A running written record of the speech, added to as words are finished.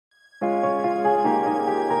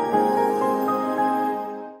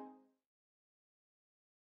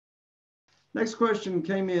Next question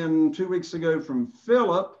came in 2 weeks ago from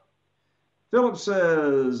Philip. Philip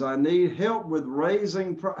says, I need help with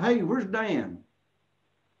raising. Hey, where's Dan?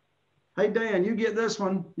 Hey, Dan, you get this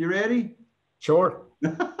one. You ready? Sure.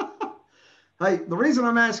 Hey, the reason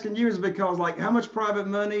I'm asking you is because, like, how much private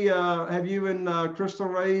money have you and Crystal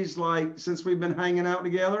raised, like, since we've been hanging out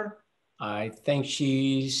together? I think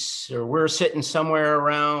we're sitting somewhere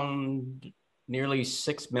around nearly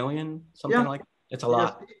 6 million, something like that. It's a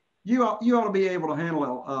lot. You ought to be able to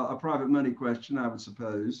handle a private money question, I would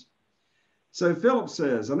suppose. So Philip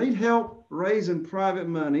says, I need help raising private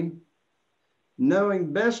money,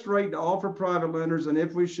 knowing best rate to offer private lenders, and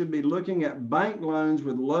if we should be looking at bank loans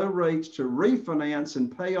with low rates to refinance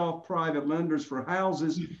and pay off private lenders for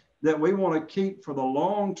houses that we want to keep for the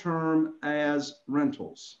long term as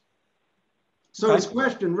rentals. So his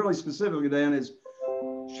question really specifically, Dan, is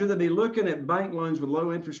should they be looking at bank loans with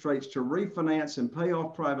low interest rates to refinance and pay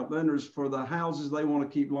off private lenders for the houses they want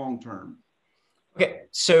to keep long term? Okay,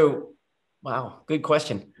 so wow, good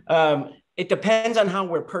question. It depends on how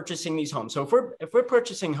we're purchasing these homes. So if we're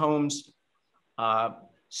purchasing homes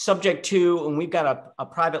subject to, and we've got a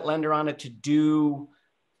private lender on it to do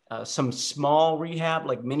some small rehab,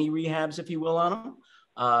 like mini rehabs, if you will, on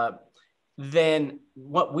them, then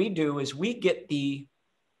what we do is we get the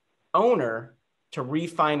owner to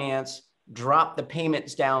refinance, drop the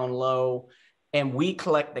payments down low, and we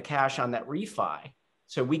collect the cash on that refi.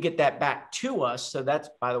 So we get that back to us. So that's,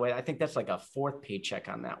 by the way, I think that's like a fourth paycheck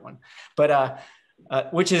on that one, but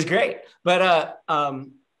which is great. But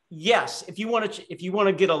yes, if you want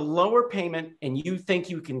to get a lower payment and you think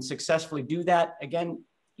you can successfully do that, again,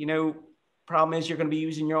 problem is you're going to be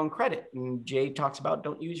using your own credit. And Jay talks about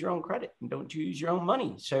don't use your own credit and don't use your own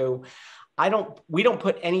money. So we don't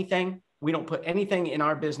put anything in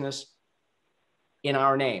our business in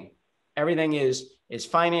our name. Everything is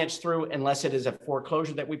financed through, unless it is a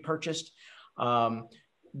foreclosure that we purchased.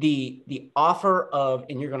 The offer of,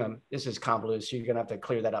 and this is convoluted, so you're gonna have to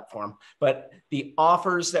clear that up for them. But the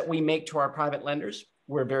offers that we make to our private lenders,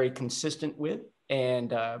 we're very consistent with,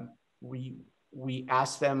 and we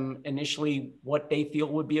ask them initially what they feel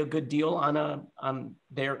would be a good deal on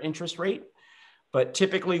their interest rate. But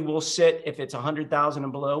typically we'll sit, if it's 100,000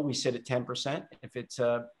 and below, we sit at 10%. If it's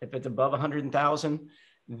above 100,000,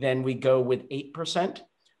 then we go with 8%.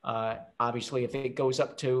 Obviously, if it goes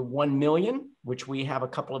up to 1 million, which we have a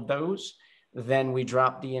couple of those, then we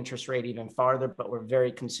drop the interest rate even farther, but we're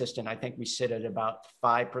very consistent. I think we sit at about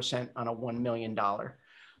 5% on a $1 million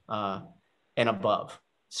and above.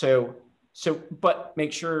 But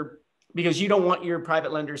make sure, because you don't want your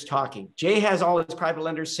private lenders talking. Jay has all his private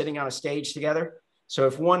lenders sitting on a stage together. So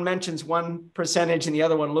if one mentions one percentage and the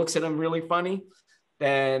other one looks at him really funny,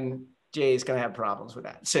 then Jay's going to have problems with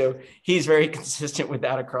that. So he's very consistent with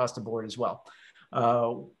that across the board as well.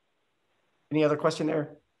 Any other question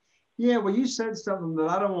there? Yeah, well, you said something that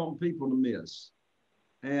I don't want people to miss.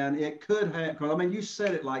 And it could have, because I mean, you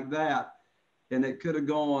said it like that, and it could have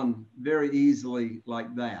gone very easily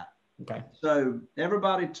like that. Okay. So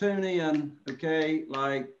everybody tune in, okay?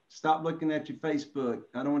 Like, stop looking at your Facebook.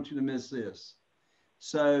 I don't want you to miss this.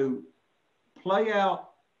 So play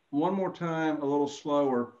out one more time, a little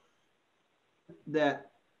slower, that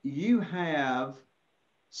you have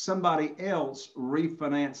somebody else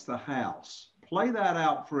refinance the house. Play that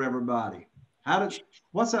out for everybody.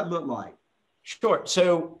 What's that look like? Sure.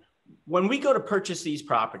 So when we go to purchase these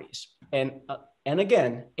properties, and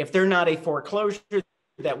again, if they're not a foreclosure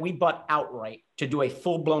that we bought outright to do a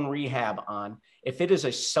full-blown rehab on, if it is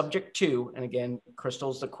a subject to, and again,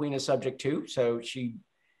 Crystal's the queen of subject to, so she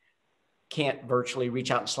can't virtually reach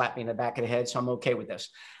out and slap me in the back of the head, so I'm okay with this.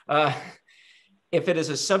 If it is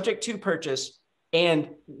a subject to purchase and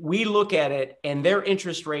we look at it and their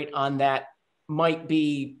interest rate on that might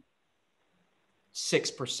be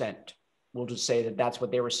 6%, we'll just say that that's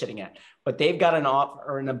what they were sitting at, but they've got an offer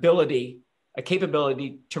or a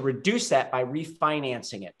capability to reduce that by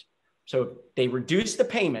refinancing it. So they reduce the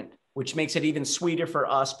payment, which makes it even sweeter for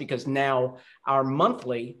us, because now our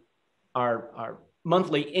monthly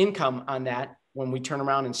income on that, when we turn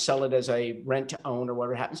around and sell it as a rent to own or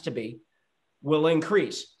whatever it happens to be, will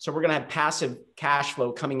increase. So we're going to have passive cash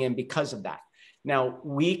flow coming in because of that. Now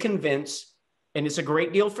we convince, and it's a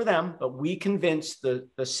great deal for them, but we convince the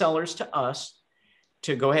sellers to us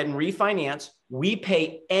to go ahead and refinance. We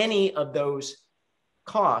pay any of those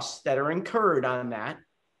costs that are incurred on that.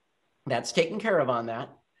 That's taken care of on that.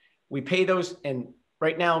 We pay those. And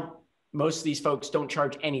right now, most of these folks don't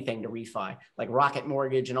charge anything to refi, like Rocket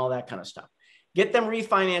Mortgage and all that kind of stuff. Get them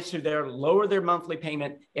refinanced through there, lower their monthly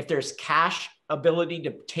payment. If there's cash ability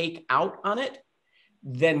to take out on it,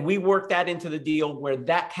 then we work that into the deal where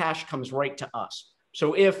that cash comes right to us.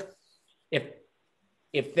 So if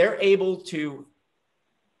they're able to,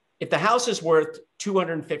 if the house is worth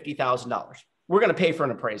 $250,000, we're going to pay for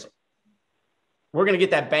an appraisal. We're going to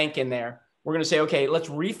get that bank in there. We're going to say, okay, let's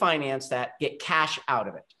refinance that, get cash out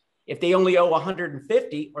of it. If they only owe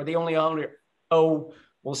 150 or they only owe,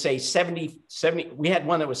 we'll say 70, we had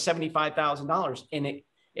one that was $75,000 and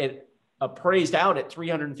it appraised out at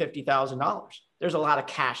 $350,000. There's a lot of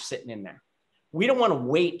cash sitting in there. We don't want to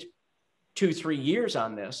wait 2-3 years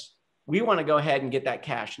on this. We want to go ahead and get that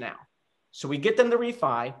cash now. So we get them the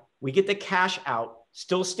refi, we get the cash out,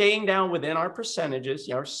 still staying down within our percentages,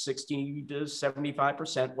 you know, 60 to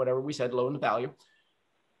 75%, whatever we said, loan to value.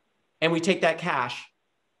 And we take that cash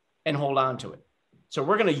and hold on to it. So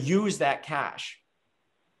we're going to use that cash,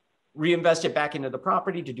 reinvest it back into the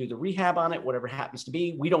property to do the rehab on it, whatever it happens to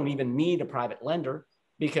be. We don't even need a private lender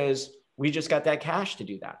because we just got that cash to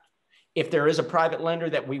do that. If there is a private lender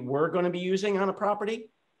that we were going to be using on a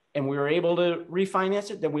property and we were able to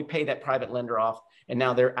refinance it, then we pay that private lender off and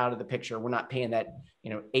now they're out of the picture. We're not paying that,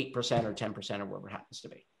 8% or 10% or whatever it happens to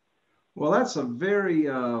be. Well, that's a very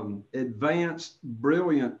advanced,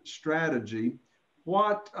 brilliant strategy.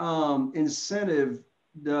 What incentive?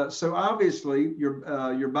 So obviously,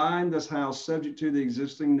 you're buying this house subject to the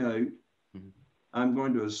existing note. Mm-hmm. I'm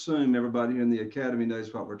going to assume everybody in the academy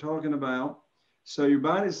knows what we're talking about. So you're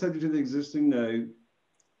buying it subject to the existing note.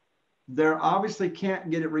 They obviously can't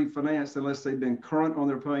get it refinanced unless they've been current on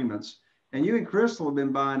their payments. And you and Crystal have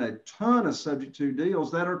been buying a ton of subject to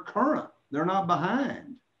deals that are current. They're not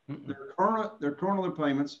behind. Mm-mm. They're current on their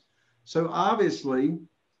payments. So obviously,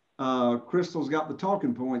 Crystal's got the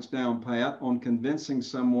talking points down pat on convincing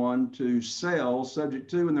someone to sell subject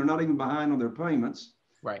to, and they're not even behind on their payments.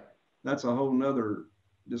 Right. That's a whole nother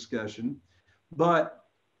discussion. But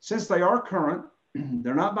since they are current,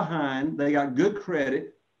 they're not behind, they got good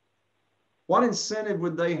credit. What incentive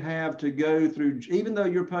would they have to go through, even though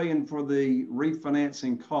you're paying for the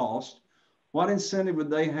refinancing cost, what incentive would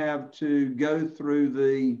they have to go through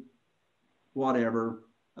the whatever,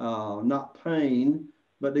 not pain,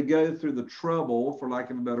 but to go through the trouble, for lack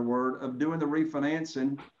of a better word, of doing the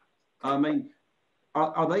refinancing? I mean,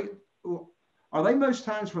 are they most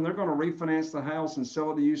times when they're going to refinance the house and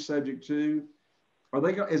sell it to you subject to,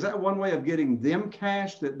 is that one way of getting them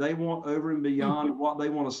cash that they want over and beyond what they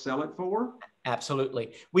want to sell it for?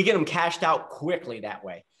 Absolutely. We get them cashed out quickly that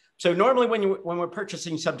way. So normally when we're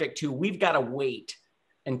purchasing subject to, we've got to wait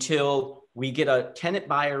until we get a tenant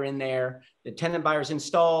buyer in there. The tenant buyer's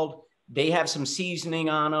installed. They have some seasoning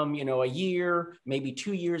on them, a year, maybe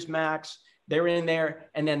 2 years max. They're in there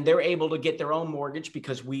and then they're able to get their own mortgage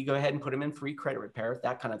because we go ahead and put them in free credit repair,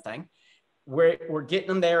 that kind of thing. We're getting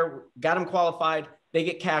them there, got them qualified. They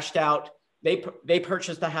get cashed out. They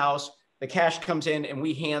purchase the house. The cash comes in and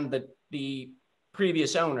we hand the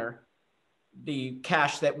previous owner the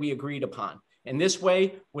cash that we agreed upon. And this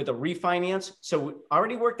way with a refinance, so we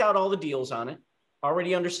already worked out all the deals on it,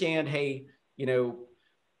 already understand, hey,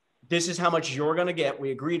 this is how much you're going to get.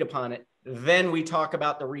 We agreed upon it. Then we talk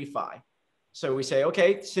about the refi. So we say,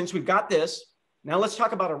 okay, since we've got this, now let's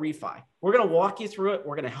talk about a refi. We're going to walk you through it.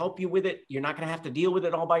 We're going to help you with it. You're not going to have to deal with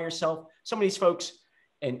it all by yourself. Some of these folks,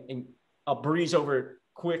 and I'll breeze over it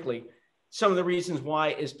quickly. Some of the reasons why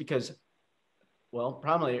is because, well,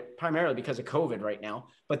 primarily because of COVID right now,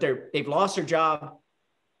 but they've lost their job.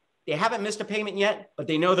 They haven't missed a payment yet, but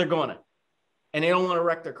they know they're going to, and they don't want to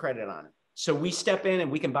wreck their credit on it. So we step in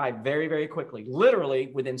and we can buy very, very quickly.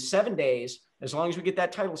 Literally within 7 days, as long as we get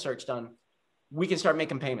that title search done, we can start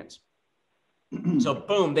making payments. So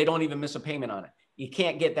boom, they don't even miss a payment on it. You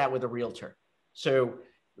can't get that with a realtor. So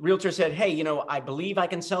the realtor said, hey, I believe I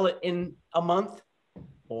can sell it in a month,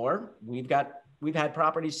 or we've had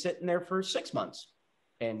properties sitting there for 6 months.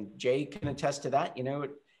 And Jay can attest to that.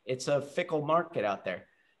 It's a fickle market out there.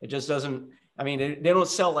 It just doesn't, they don't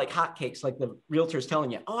sell like hotcakes, like the realtor's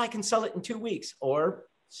telling you, oh, I can sell it in 2 weeks or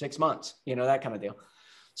 6 months, that kind of deal.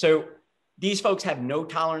 So these folks have no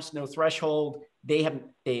tolerance, no threshold. They have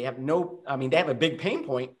a big pain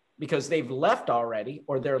point because they've left already,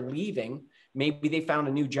 or they're leaving. Maybe they found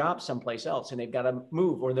a new job someplace else and they've got to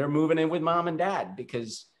move, or they're moving in with mom and dad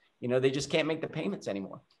because, they just can't make the payments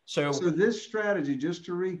anymore. So this strategy, just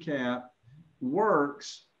to recap,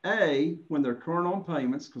 works A, when they're current on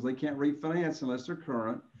payments, because they can't refinance unless they're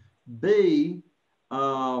current. B,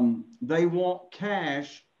 they want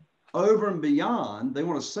cash over and beyond. They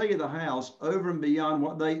want to sell you the house over and beyond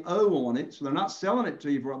what they owe on it. So they're not selling it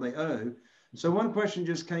to you for what they owe. So one question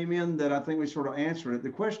just came in that I think we sort of answered it. The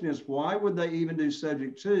question is, why would they even do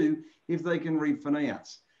subject to if they can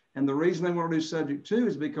refinance? And the reason they want to do subject to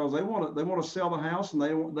is because they want to sell the house, and they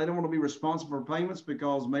don't want to be responsible for payments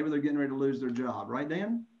because maybe they're getting ready to lose their job. Right,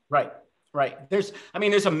 Dan? Right. There's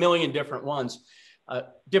a million different ones,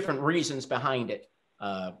 different reasons behind it.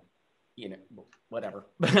 Whatever.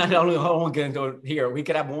 But I don't know how I'm going to go here. We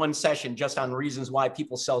could have one session just on reasons why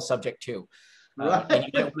people sell subject to. Right. And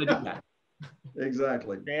you don't want to do that.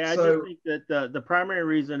 Exactly. Yeah, I just think that the primary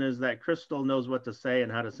reason is that Crystal knows what to say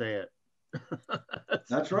and how to say it.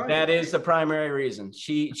 That's right. That is the primary reason.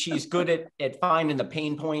 She's good at finding the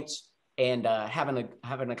pain points and having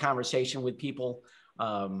a conversation with people.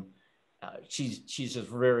 She's just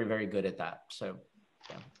very, very good at that. So,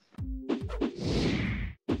 yeah.